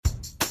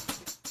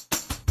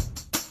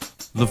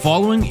The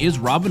following is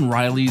Robin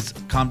Riley's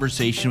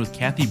conversation with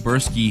Kathy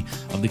Bursky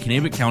of the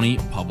Kanabec County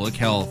Public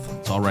Health.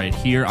 It's all right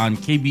here on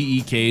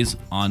KBEK's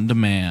On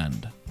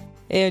Demand.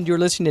 And you're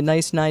listening to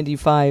Nice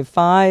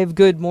 95.5.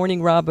 Good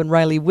morning, Robin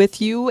Riley with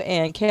you.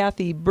 And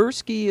Kathy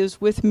Bursky is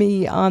with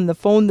me on the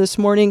phone this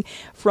morning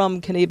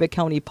from Kanabec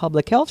County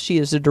Public Health. She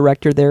is the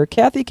director there.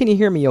 Kathy, can you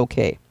hear me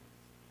okay?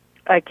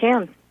 I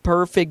can.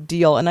 Perfect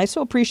deal. And I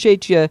so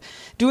appreciate you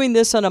doing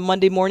this on a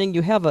Monday morning.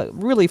 You have a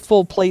really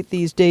full plate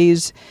these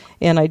days,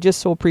 and I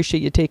just so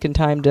appreciate you taking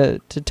time to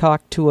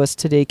talk to us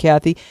today,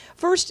 Kathy.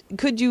 First,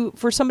 could you,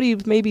 for somebody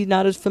who's maybe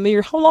not as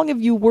familiar, how long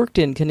have you worked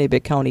in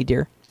Kanabec County,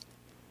 dear?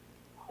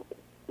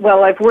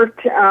 Well, I've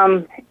worked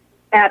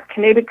at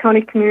Kanabec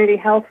County Community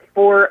Health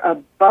for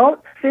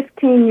about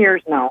 15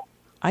 years now.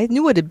 I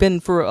knew it had been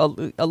for a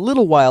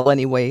little while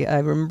anyway. I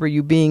remember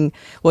you being,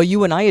 well,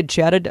 you and I had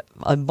chatted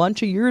a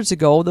bunch of years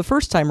ago, the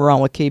first time around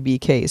with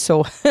KBK.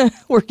 So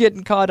we're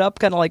getting caught up,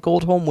 kind of like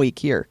old home week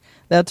here.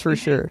 That's for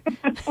sure.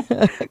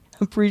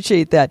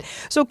 Appreciate that.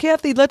 So,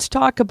 Kathy, let's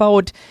talk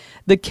about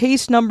the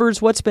case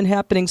numbers, what's been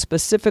happening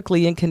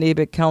specifically in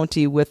Kanabec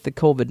County with the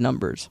COVID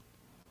numbers.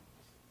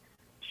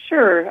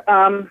 Sure.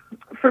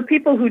 For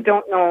people who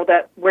don't know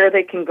that where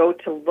they can go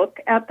to look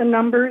at the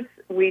numbers,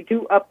 we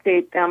do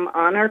update them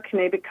on our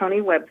Kanabec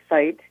County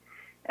website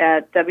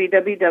at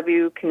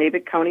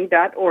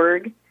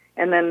www.kanabeccounty.org,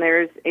 and then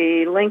there's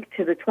a link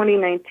to the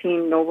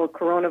 2019 novel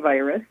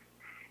coronavirus,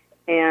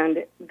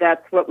 and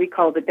that's what we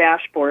call the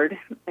dashboard,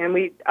 and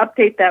we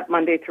update that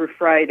Monday through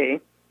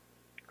Friday.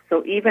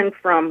 So even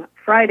from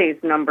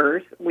Friday's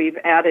numbers, we've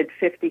added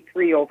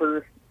 53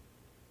 over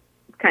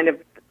kind of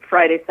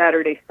Friday,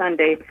 Saturday,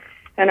 Sunday,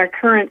 and our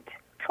current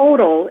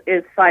total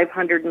is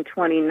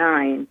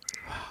 529.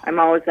 I'm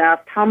always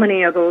asked how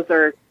many of those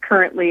are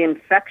currently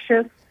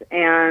infectious,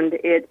 and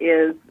it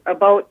is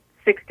about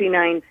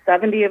 69,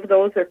 70 of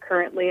those are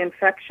currently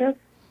infectious.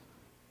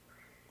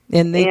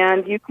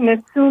 And you can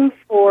assume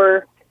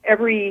for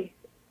every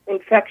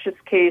infectious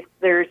case,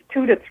 there's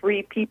 2 to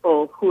 3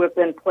 people who have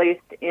been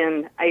placed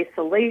in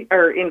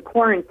in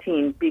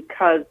quarantine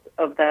because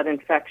of that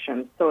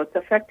infection. So it's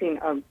affecting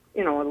a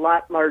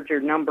lot larger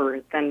number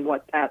than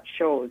what that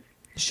shows.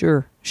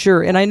 Sure.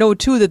 And I know,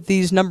 too, that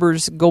these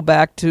numbers go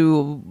back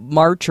to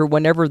March or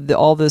whenever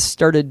all this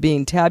started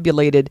being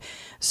tabulated.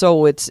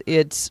 So it's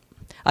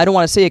I don't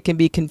want to say it can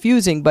be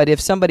confusing, but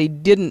if somebody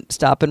didn't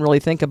stop and really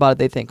think about it,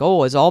 they think,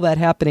 oh, is all that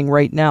happening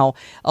right now?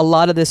 A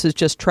lot of this is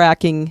just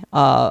tracking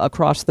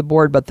across the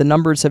board, but the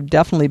numbers have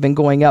definitely been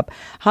going up.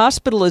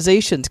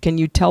 Hospitalizations, can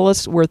you tell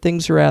us where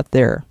things are at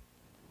there?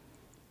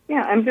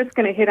 Yeah, I'm just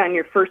going to hit on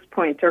your first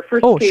point. Our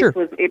first case sure.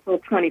 was April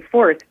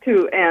 24th,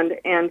 too, and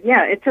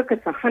yeah, it took us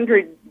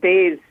 100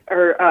 days,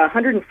 or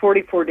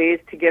 144 days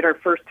to get our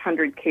first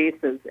 100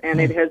 cases, and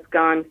it has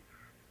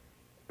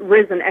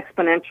risen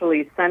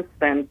exponentially since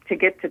then. To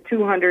get to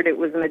 200, it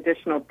was an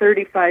additional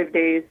 35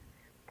 days.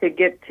 To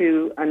get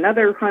to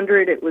another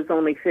 100, it was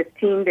only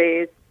 15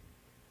 days.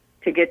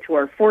 To get to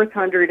our fourth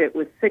 100, it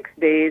was 6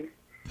 days.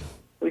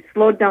 We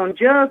slowed down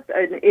just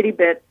an itty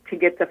bit to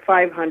get to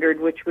 500,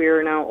 which we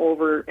are now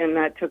over, and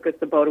that took us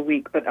about a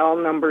week, but all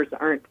numbers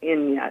aren't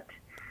in yet.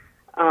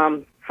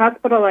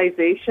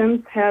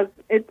 Hospitalizations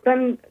it's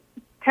been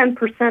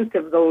 10%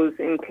 of those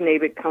in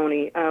Kanabec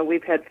County.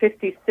 We've had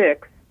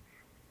 56,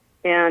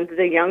 and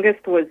the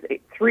youngest was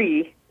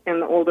 3,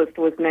 and the oldest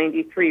was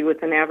 93,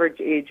 with an average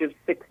age of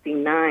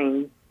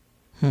 69.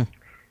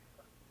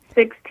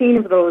 16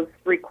 of those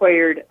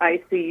required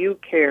ICU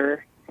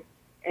care,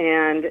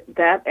 and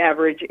that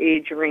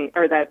age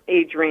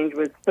range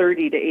was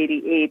 30 to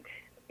 88,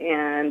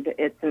 and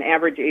it's an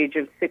average age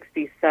of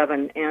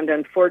 67. And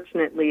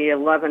unfortunately,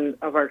 11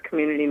 of our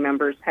community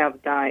members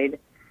have died.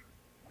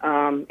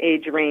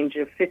 Age range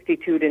of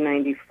 52 to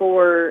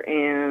 94,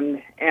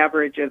 and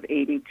average of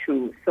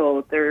 82.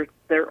 So they're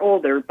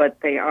older,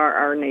 but they are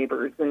our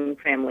neighbors and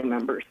family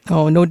members.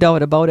 Oh, no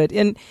doubt about it.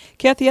 And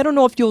Kathy, I don't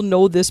know if you'll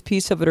know this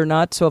piece of it or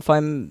not, so if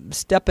I'm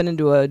stepping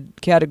into a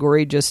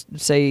category, just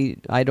say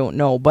I don't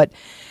know. But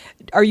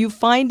are you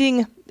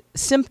finding,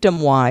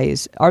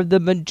 symptom-wise, are the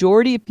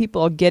majority of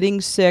people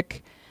getting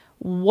sick?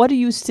 What are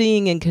you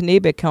seeing in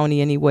Kanabec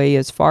County anyway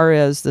as far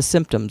as the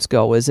symptoms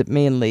go? Is it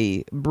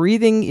mainly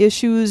breathing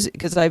issues?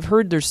 Because I've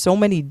heard there's so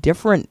many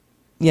different,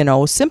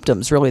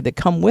 symptoms really that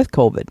come with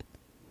COVID.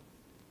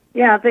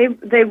 Yeah,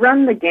 they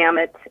run the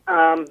gamut,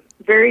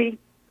 very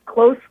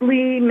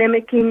closely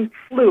mimicking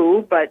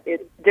flu, but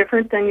it's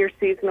different than your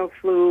seasonal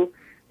flu.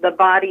 The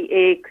body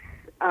aches,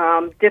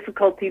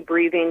 difficulty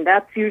breathing.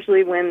 That's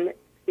usually when,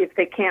 if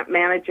they can't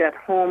manage at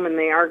home and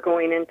they are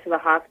going into the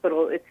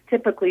hospital, it's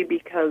typically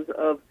because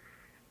of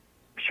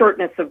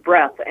shortness of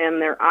breath and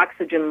their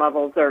oxygen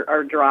levels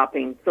are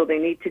dropping, so they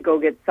need to go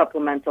get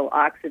supplemental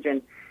oxygen.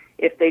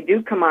 If they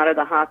do come out of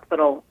the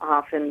hospital,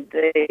 often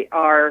they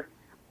are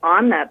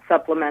on that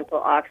supplemental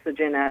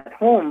oxygen at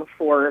home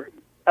for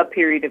a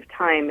period of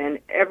time, and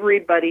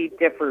everybody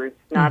differs.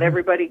 Not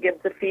everybody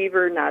gets a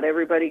fever, not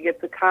everybody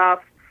gets a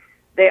cough.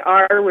 They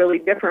are really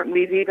different.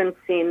 We've even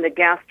seen the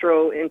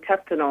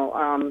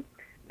gastrointestinal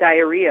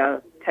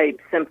diarrhea type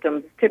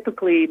symptoms,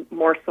 typically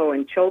more so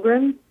in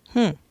children.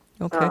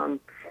 Okay.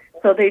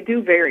 So they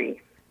do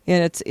vary.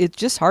 And it's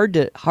just hard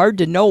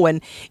to know,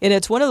 and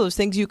it's one of those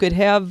things. You could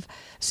have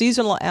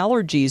seasonal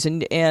allergies,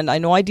 and I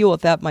know I deal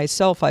with that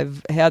myself.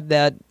 I've had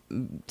that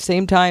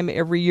same time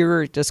every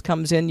year. It just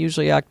comes in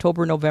usually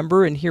October,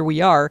 November, and here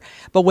we are.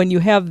 But when you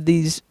have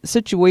these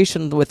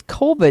situations with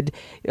COVID,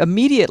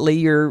 immediately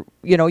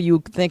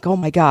you think, oh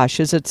my gosh,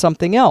 is it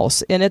something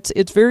else? And it's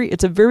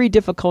a very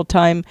difficult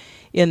time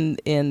in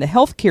the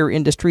healthcare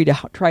industry to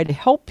try to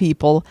help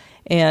people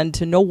and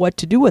to know what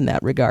to do in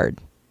that regard.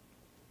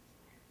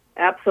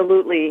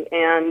 Absolutely,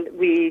 and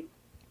we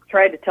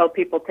try to tell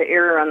people to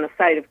err on the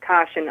side of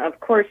caution. Of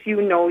course,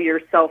 you know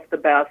yourself the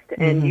best,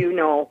 and you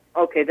know,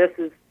 okay, this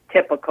is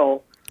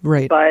typical,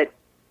 right? But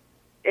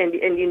and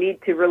you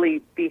need to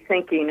really be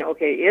thinking,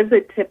 okay, is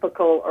it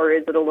typical or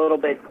is it a little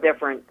bit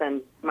different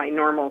than my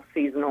normal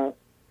seasonal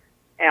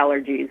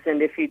allergies?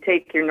 And if you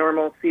take your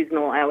normal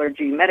seasonal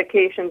allergy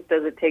medications,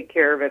 does it take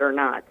care of it or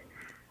not?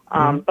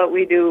 But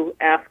we do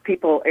ask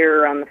people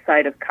err on the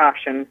side of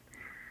caution,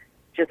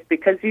 just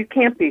because you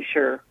can't be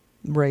sure.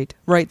 Right.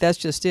 That's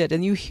just it.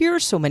 And you hear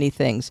so many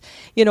things.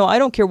 I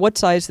don't care what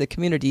size the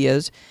community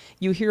is.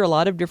 You hear a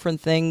lot of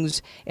different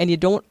things, and you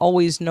don't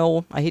always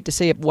know, I hate to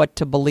say it, what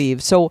to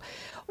believe. So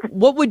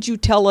what would you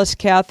tell us,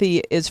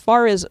 Kathy, as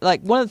far as,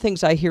 like, one of the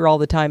things I hear all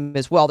the time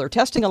is, well, they're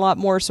testing a lot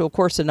more, so of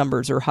course the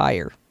numbers are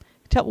higher.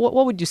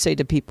 What would you say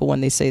to people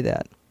when they say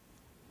that?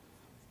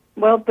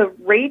 Well, the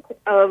rate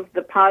of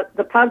the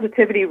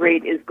positivity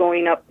rate is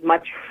going up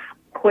much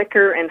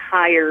quicker and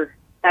higher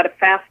at a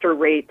faster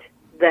rate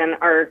than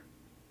our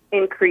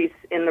increase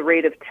in the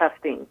rate of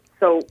testing.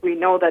 So we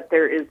know that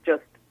there is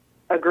just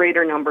a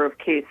greater number of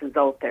cases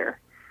out there.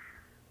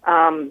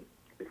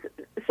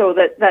 So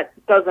that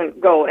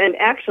doesn't go. And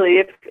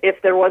actually,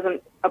 if there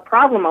wasn't a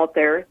problem out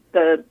there,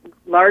 the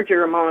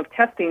larger amount of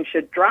testing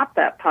should drop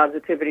that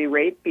positivity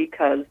rate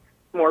because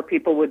more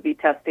people would be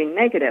testing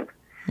negative.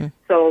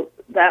 So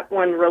that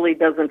one really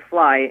doesn't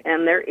fly.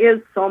 And there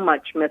is so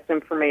much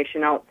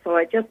misinformation out. So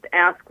I just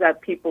ask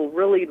that people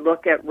really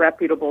look at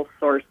reputable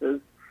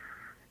sources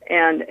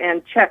and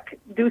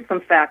do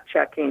some fact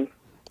checking.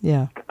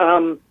 Yeah.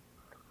 I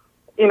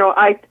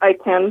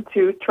tend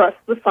to trust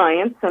the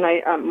science, and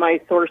my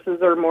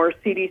sources are more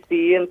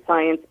CDC and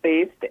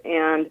science-based.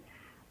 And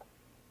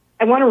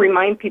I want to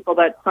remind people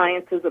that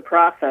science is a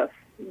process.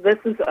 This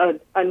is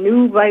a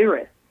new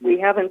virus. We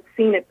haven't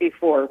seen it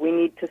before. We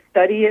need to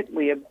study it,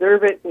 we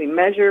observe it, we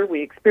measure,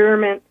 we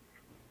experiment,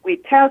 we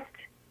test,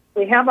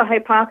 we have a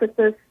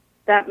hypothesis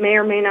that may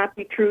or may not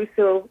be true.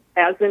 So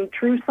as in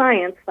true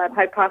science, that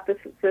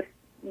hypothesis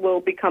will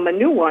become a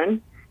new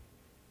one,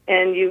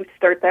 and you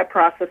start that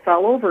process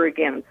all over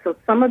again. So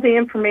some of the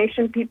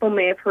information people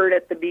may have heard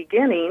at the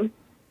beginning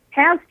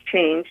has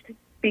changed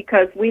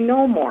because we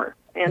know more,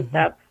 and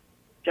that's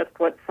just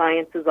what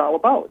science is all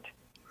about.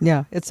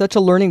 Yeah, it's such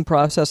a learning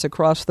process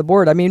across the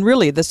board. I mean,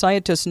 really, the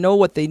scientists know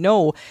what they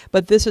know,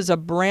 but this is a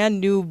brand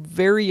new,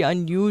 very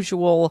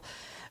unusual,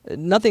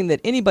 nothing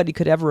that anybody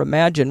could ever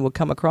imagine would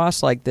come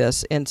across like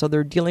this. And so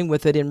they're dealing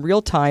with it in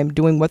real time,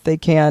 doing what they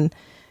can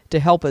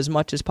to help as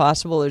much as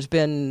possible.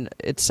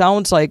 It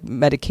sounds like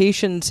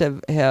medications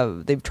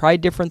they've tried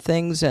different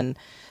things, and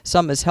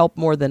some has helped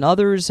more than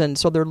others. And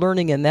so they're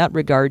learning in that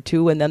regard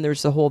too. And then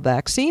there's the whole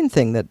vaccine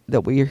thing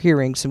that we're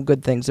hearing some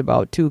good things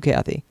about too,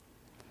 Kathy.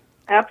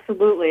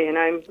 Absolutely, and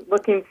I'm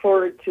looking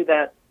forward to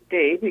that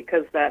day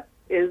because that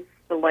is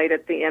the light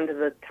at the end of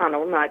the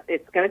tunnel.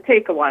 It's going to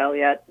take a while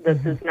yet.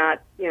 This is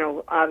not,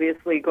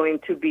 obviously going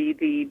to be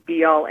the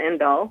be-all,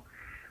 end-all,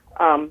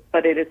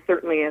 but it is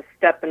certainly a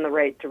step in the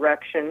right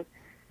direction.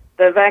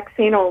 The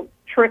vaccine will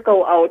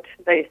trickle out,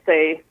 they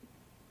say,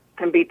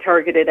 and be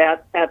targeted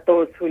at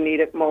those who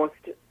need it most,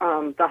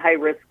 the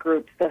high-risk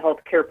groups, the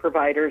healthcare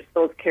providers,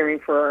 those caring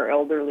for our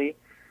elderly.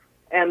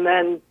 And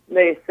then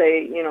they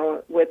say,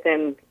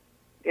 within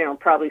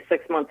probably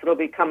 6 months, it'll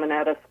be coming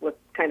at us with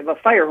kind of a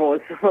fire hose.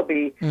 We'll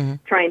be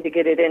trying to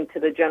get it into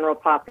the general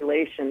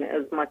population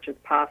as much as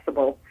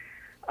possible.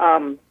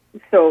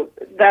 So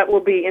that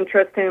will be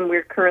interesting.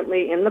 We're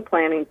currently in the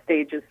planning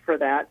stages for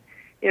that.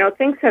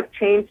 Things have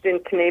changed in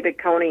Kanabec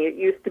County. It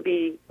used to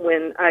be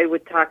when I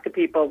would talk to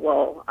people,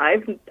 well, I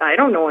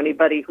don't know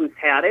anybody who's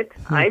had it.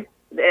 I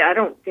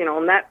don't,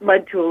 and that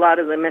led to a lot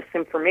of the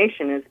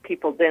misinformation is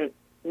people didn't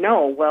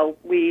know. Well,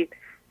 we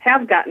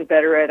have gotten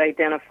better at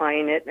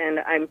identifying it, and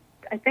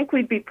I think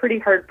we'd be pretty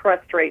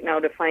hard-pressed right now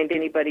to find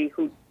anybody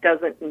who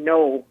doesn't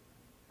know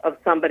of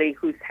somebody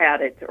who's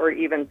had it, or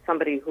even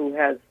somebody who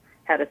has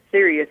had a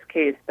serious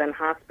case, been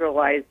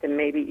hospitalized, and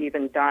maybe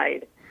even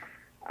died.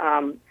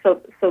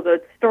 So the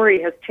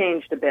story has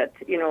changed a bit.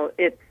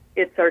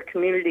 It's our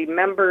community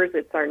members,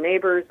 it's our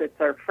neighbors,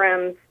 it's our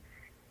friends,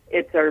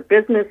 it's our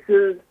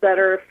businesses that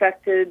are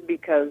affected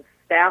because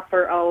staff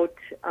are out,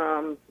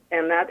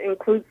 and that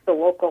includes the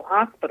local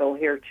hospital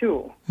here,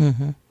 too.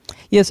 Mm-hmm.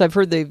 Yes, I've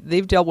heard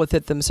they've dealt with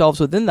it themselves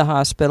within the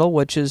hospital,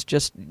 which is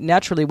just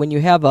naturally when you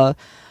have a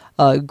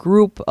a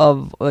group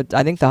of,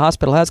 I think the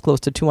hospital has close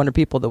to 200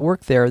 people that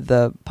work there,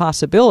 the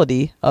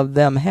possibility of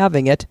them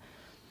having it,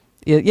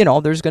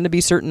 there's going to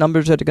be certain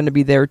numbers that are going to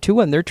be there too,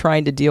 and they're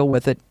trying to deal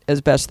with it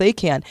as best they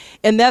can.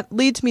 And that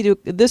leads me to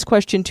this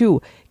question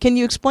too. Can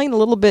you explain a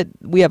little bit?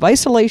 We have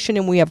isolation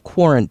and we have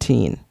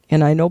quarantine.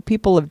 And I know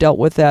people have dealt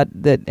with that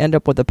end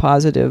up with a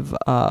positive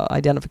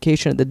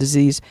identification of the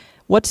disease.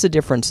 What's the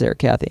difference there,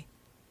 Kathy?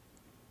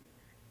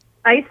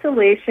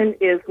 Isolation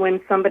is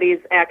when somebody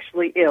is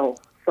actually ill.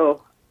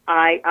 So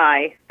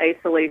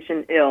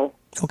isolation, ill.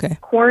 Okay.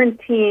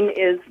 Quarantine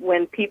is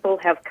when people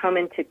have come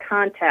into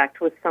contact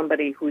with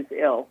somebody who's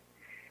ill.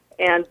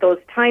 And those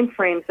time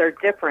frames are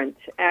different.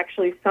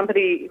 Actually,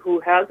 somebody who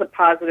has a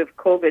positive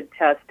COVID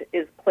test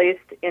is placed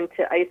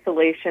into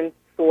isolation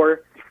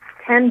for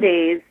 10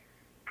 days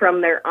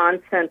from their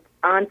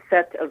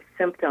onset of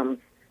symptoms.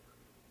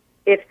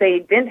 If they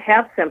didn't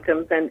have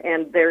symptoms,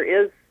 and there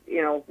is,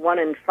 1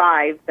 in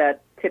 5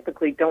 that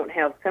typically don't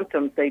have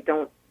symptoms, they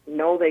don't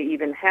know they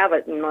even have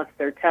it unless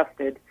they're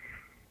tested,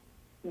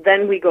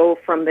 then we go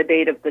from the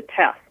date of the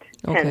test,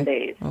 10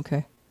 days.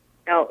 Okay.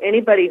 Now,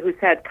 anybody who's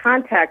had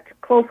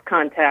close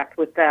contact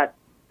with that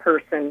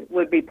person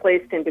would be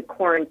placed into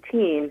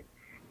quarantine,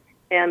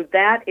 and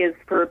that is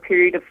for a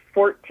period of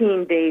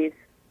 14 days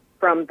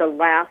from the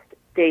last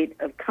date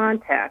of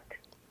contact.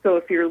 So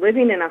if you're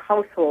living in a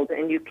household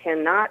and you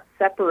cannot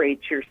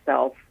separate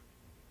yourself,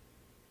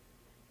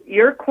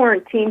 your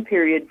quarantine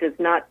period does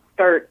not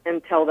start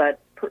until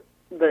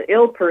the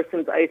ill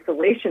person's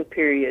isolation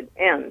period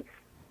ends.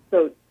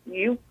 So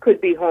you could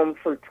be home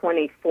for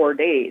 24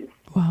 days.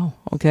 Wow.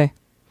 Okay.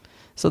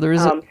 So there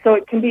is. So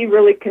it can be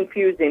really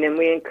confusing, and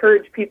we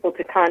encourage people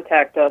to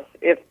contact us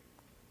if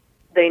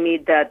they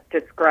need that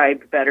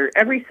described better.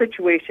 Every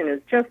situation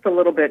is just a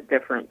little bit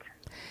different.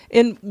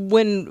 And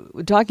when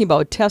talking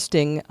about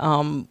testing,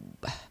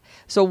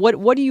 so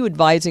what are you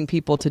advising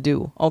people to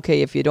do?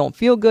 Okay, if you don't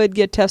feel good,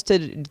 get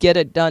tested, get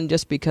it done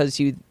just because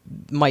you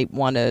might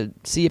want to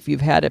see if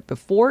you've had it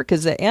before,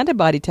 because the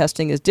antibody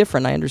testing is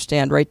different, I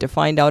understand, right, to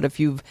find out if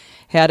you've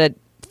had it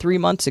 3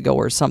 months ago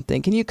or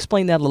something. Can you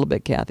explain that a little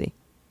bit, Kathy?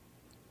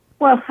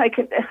 Well,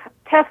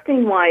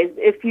 testing-wise,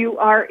 if you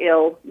are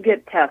ill,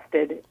 get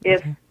tested.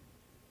 If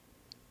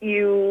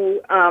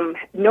you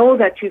know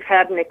that you've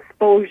had an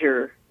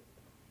exposure,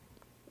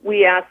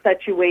 we ask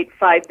that you wait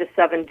 5 to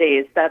 7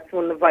 days. That's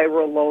when the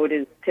viral load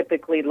is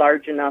typically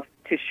large enough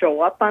to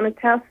show up on a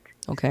test.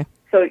 Okay.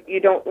 So you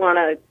don't want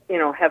to,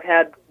 have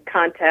had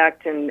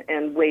contact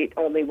and wait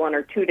only 1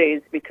 or 2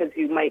 days because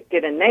you might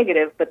get a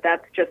negative, but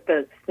that's just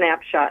a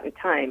snapshot in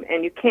time.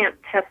 And you can't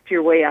test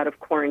your way out of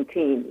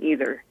quarantine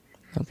either.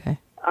 Okay.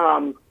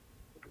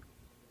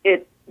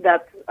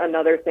 That's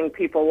another thing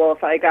people, well,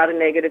 if I got a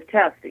negative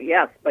test,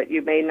 yes, but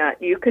you may not.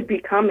 You could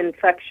become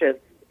infectious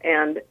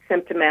and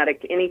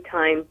symptomatic any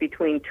time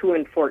between 2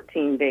 and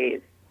 14 days.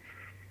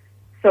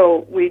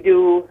 So we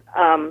do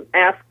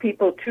ask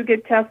people to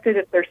get tested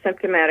if they're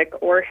symptomatic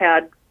or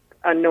had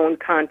a known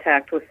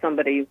contact with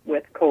somebody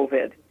with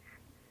COVID.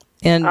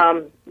 And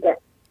the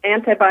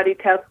antibody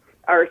tests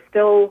are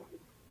still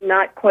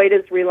not quite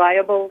as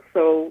reliable,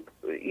 so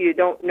you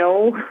don't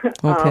know.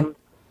 Okay.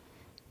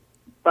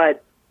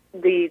 But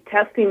the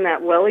testing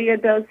that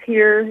Wellia does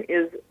here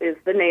is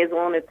the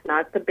nasal, and it's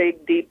not the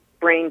big, deep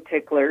brain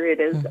tickler. It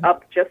is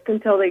up just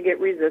until they get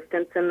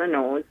resistance in the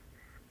nose.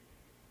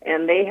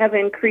 And they have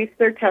increased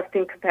their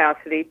testing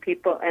capacity,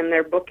 and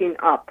they're booking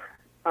up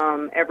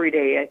every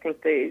day. I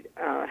think they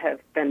have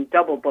been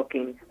double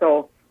booking.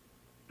 So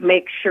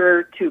make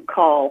sure to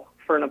call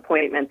for an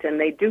appointment. And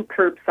they do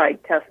curbside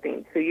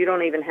testing, so you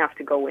don't even have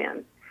to go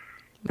in.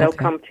 They'll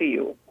come to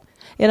you.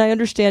 And I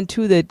understand,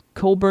 too, that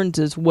Coburn's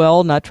as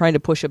well, not trying to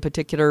push a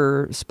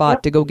particular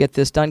spot to go get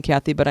this done,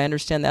 Kathy, but I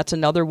understand that's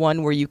another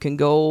one where you can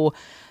go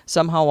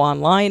somehow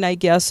online, I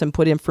guess, and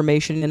put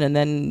information in and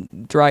then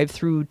drive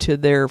through to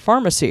their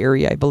pharmacy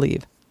area, I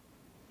believe.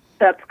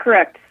 That's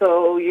correct.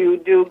 So you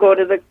do go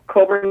to the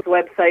Coburn's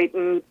website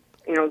and,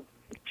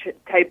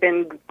 type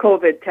in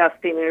COVID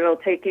testing, and it'll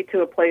take you to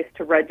a place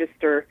to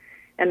register.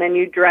 And then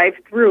you drive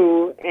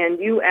through and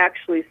you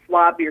actually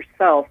swab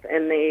yourself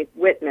and they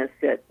witness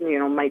it.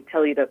 Might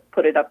tell you to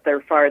put it up there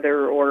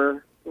farther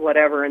or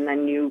whatever, and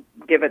then you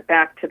give it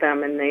back to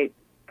them and they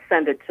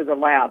send it to the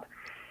lab.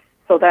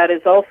 So that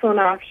is also an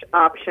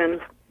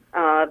option.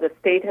 The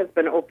state has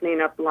been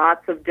opening up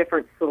lots of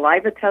different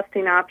saliva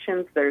testing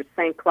options. There's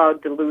St.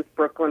 Cloud, Duluth,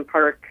 Brooklyn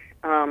Park.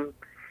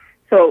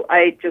 So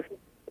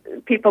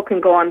people can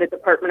go on the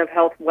Department of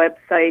Health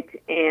website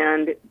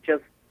and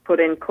just put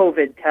in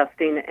COVID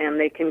testing, and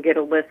they can get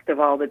a list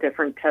of all the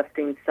different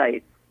testing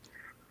sites.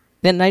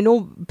 And I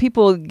know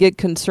people get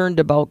concerned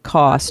about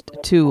cost,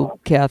 too,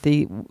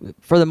 Kathy.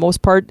 For the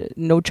most part,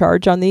 no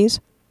charge on these?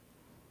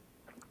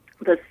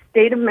 The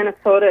state of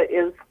Minnesota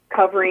is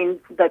covering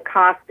the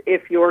cost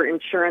if your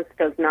insurance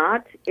does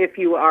not. If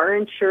you are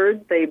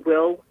insured, they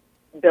will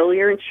bill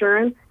your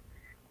insurance.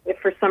 If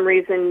for some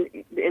reason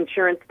the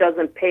insurance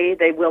doesn't pay,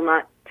 they will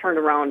not turn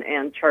around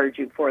and charge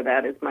you for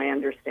that, is my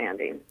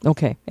understanding.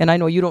 Okay, and I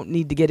know you don't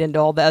need to get into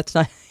all that. It's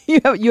not,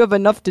 you have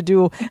enough to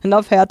do,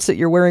 enough hats that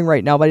you're wearing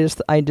right now. But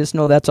I just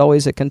know that's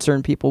always a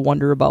concern. People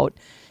wonder about,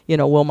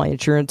 will my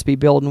insurance be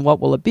billed and what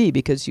will it be?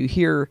 Because you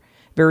hear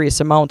various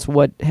amounts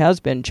what has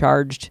been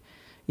charged,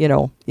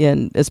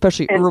 in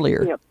especially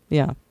earlier. Yep.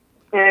 Yeah.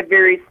 And it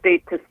varies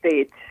state to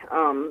state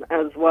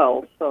as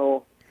well.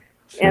 So,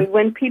 Sure. And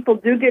when people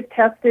do get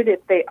tested,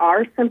 if they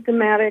are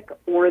symptomatic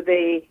or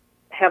they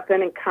have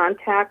been in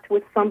contact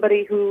with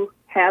somebody who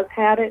has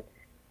had it,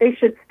 they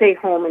should stay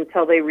home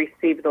until they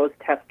receive those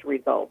test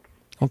results.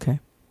 Okay.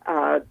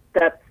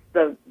 That's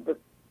the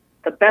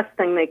best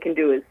thing they can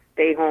do is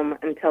stay home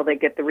until they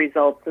get the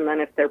results. And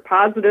then if they're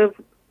positive,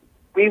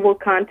 we will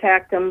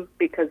contact them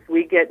because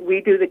we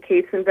do the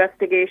case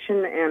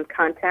investigation and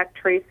contact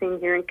tracing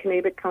here in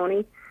Kanabec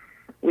County.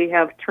 We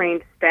have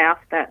trained staff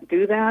that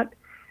do that.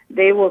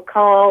 They will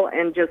call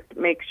and just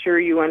make sure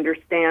you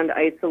understand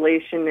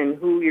isolation and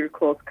who your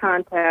close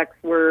contacts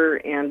were,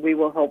 and we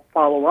will help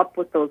follow up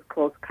with those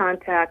close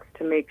contacts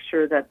to make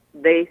sure that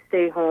they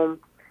stay home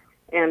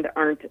and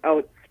aren't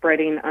out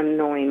spreading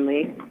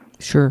unknowingly.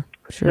 Sure.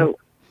 So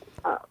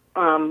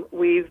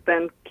we've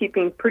been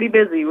keeping pretty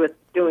busy with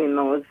doing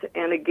those.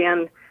 And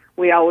again,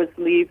 we always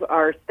leave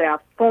our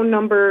staff's phone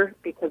number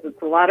because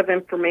it's a lot of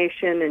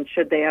information, and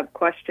should they have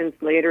questions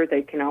later,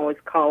 they can always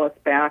call us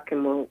back,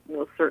 and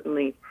we'll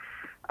certainly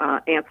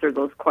answer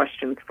those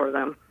questions for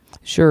them.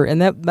 Sure,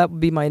 and that would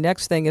be my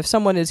next thing. If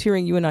someone is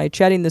hearing you and I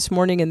chatting this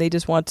morning and they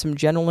just want some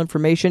general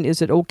information,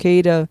 is it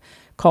okay to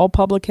call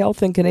Public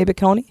Health in Kanabec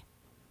County?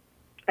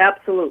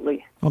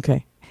 Absolutely.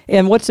 Okay.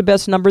 And what's the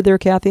best number there,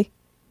 Kathy?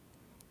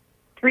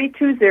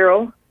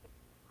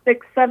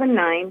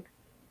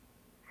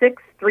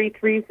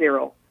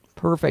 320-679-6330.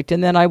 Perfect.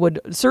 And then I would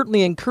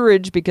certainly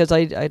encourage, because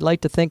I'd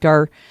like to think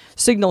our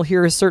signal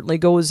here certainly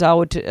goes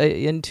out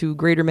into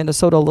greater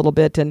Minnesota a little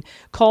bit, and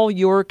call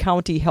your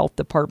county health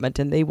department,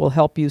 and they will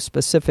help you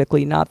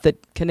specifically. Not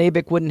that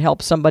Kanabec wouldn't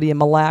help somebody in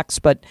Mille Lacs,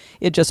 but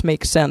it just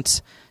makes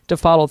sense to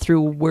follow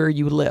through where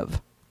you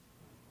live.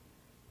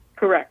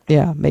 Correct.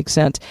 Yeah, makes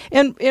sense.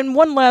 And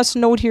one last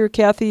note here,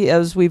 Kathy,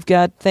 as we've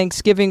got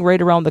Thanksgiving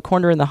right around the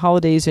corner and the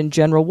holidays in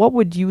general, what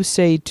would you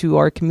say to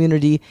our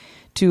community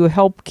to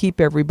help keep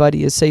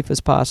everybody as safe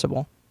as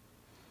possible?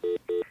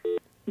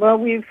 Well,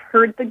 we've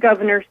heard the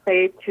governor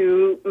say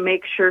to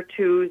make sure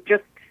to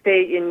just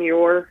stay in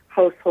your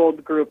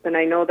household group, and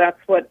I know that's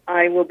what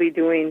I will be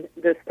doing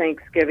this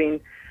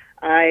Thanksgiving.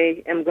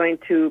 I am going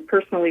to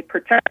personally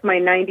protect my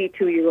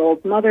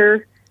 92-year-old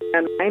mother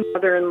and my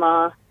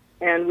mother-in-law,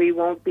 and we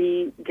won't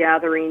be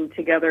gathering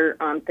together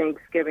on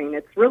Thanksgiving.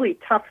 It's really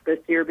tough this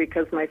year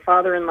because my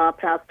father-in-law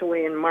passed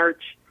away in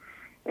March,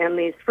 and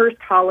these first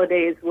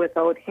holidays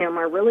without him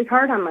are really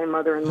hard on my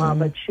mother-in-law,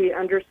 but she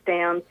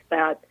understands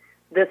that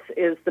this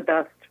is the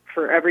best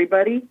for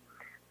everybody.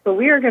 So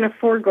we are going to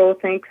forego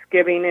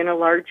Thanksgiving in a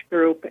large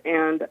group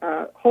and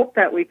hope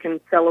that we can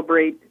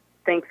celebrate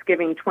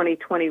Thanksgiving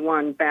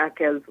 2021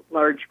 back as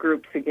large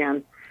groups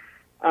again.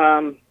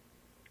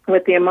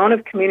 With the amount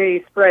of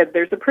community spread,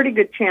 there's a pretty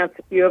good chance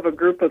if you have a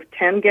group of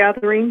 10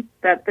 gathering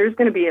that there's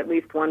going to be at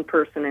least one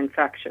person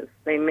infectious.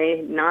 They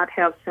may not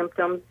have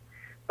symptoms,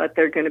 but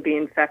they're going to be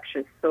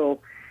infectious. So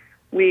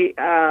we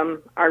are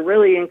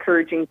really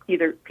encouraging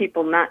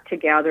people not to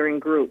gather in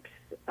groups.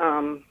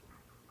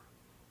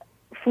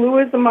 Flu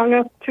is among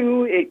us,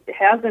 too. It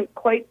hasn't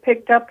quite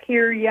picked up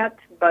here yet,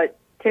 but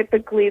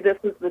typically this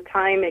is the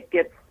time it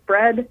gets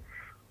spread.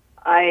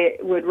 I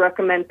would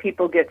recommend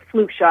people get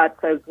flu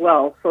shots as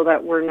well so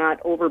that we're not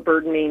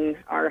overburdening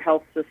our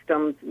health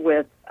systems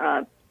with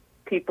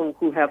people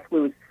who have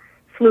flu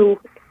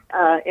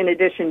in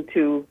addition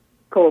to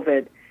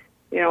COVID.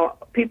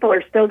 People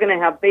are still going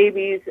to have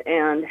babies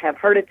and have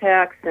heart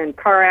attacks and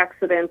car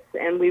accidents,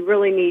 and we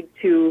really need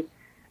to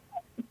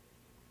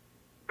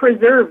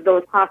preserve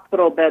those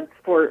hospital beds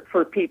for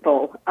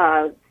people.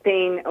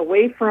 Staying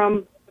away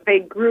from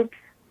big groups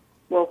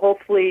will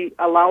hopefully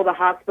allow the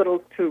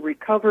hospitals to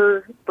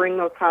recover, bring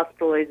those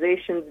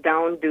hospitalizations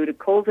down due to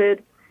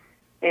COVID,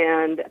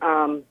 and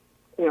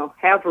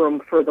have room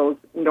for those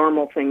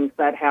normal things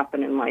that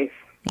happen in life.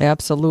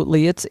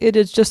 Absolutely. It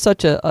is just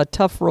such a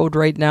tough road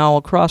right now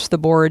across the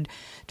board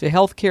to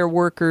healthcare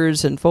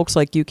workers and folks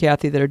like you,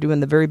 Kathy, that are doing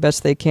the very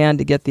best they can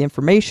to get the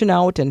information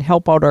out and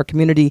help out our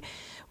community.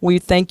 We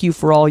thank you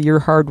for all your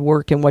hard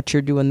work and what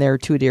you're doing there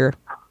too, dear.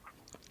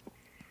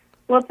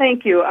 Well,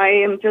 thank you. I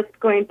am just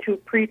going to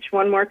preach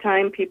one more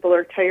time. People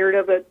are tired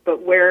of it,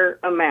 but wear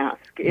a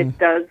mask. It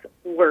does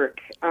work.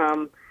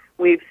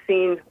 We've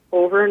seen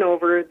over and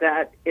over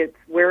that it's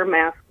wear a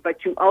mask,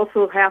 but you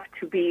also have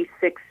to be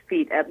 6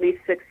 feet, at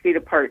least 6 feet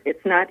apart.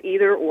 It's not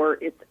either or,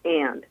 it's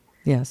and.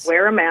 Yes.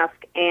 Wear a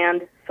mask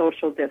and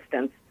social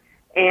distance,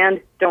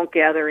 and don't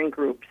gather in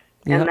groups.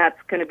 Yep. And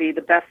that's going to be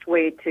the best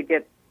way to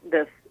get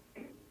this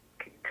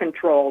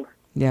controlled.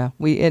 Yeah,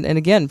 and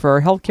again, for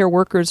our healthcare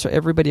workers, for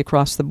everybody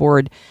across the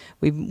board,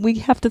 we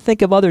have to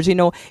think of others,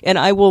 and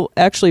I will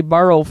actually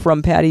borrow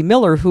from Patty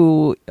Miller,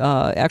 who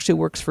actually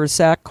works for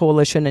SAC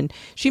Coalition, and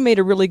she made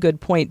a really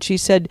good point. She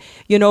said,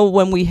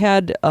 when we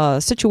had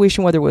a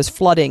situation where there was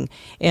flooding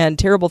and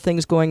terrible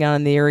things going on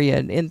in the area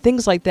and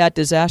things like that,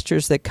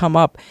 disasters that come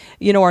up,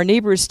 our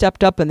neighbors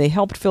stepped up and they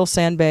helped fill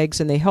sandbags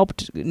and they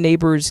helped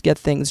neighbors get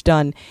things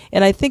done.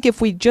 And I think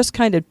if we just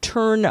kind of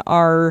turn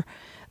our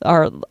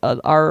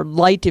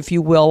light, if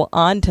you will,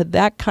 onto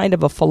that kind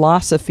of a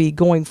philosophy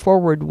going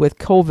forward with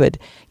COVID.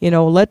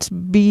 Let's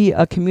be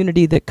a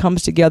community that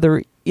comes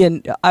together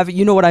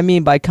you know what I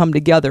mean by come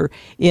together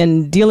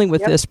in dealing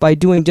with this by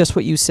doing just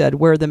what you said,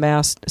 wear the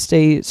mask,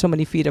 stay so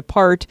many feet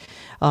apart,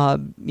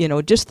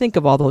 just think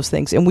of all those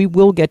things. And we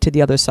will get to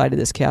the other side of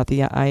this,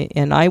 Kathy.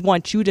 I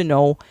want you to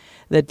know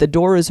that the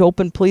door is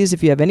open. Please,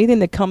 if you have anything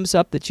that comes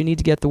up that you need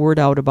to get the word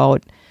out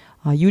about,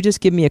 you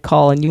just give me a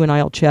call and you and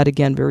I will chat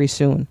again very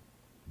soon.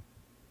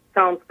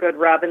 Sounds good,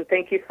 Robin.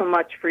 Thank you so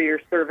much for your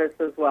service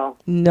as well.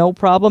 No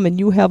problem, and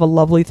you have a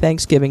lovely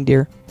Thanksgiving,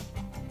 dear.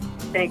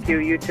 Thank you.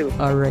 You too.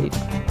 All right.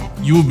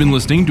 You have been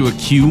listening to a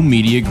Q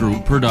Media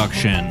Group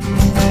production.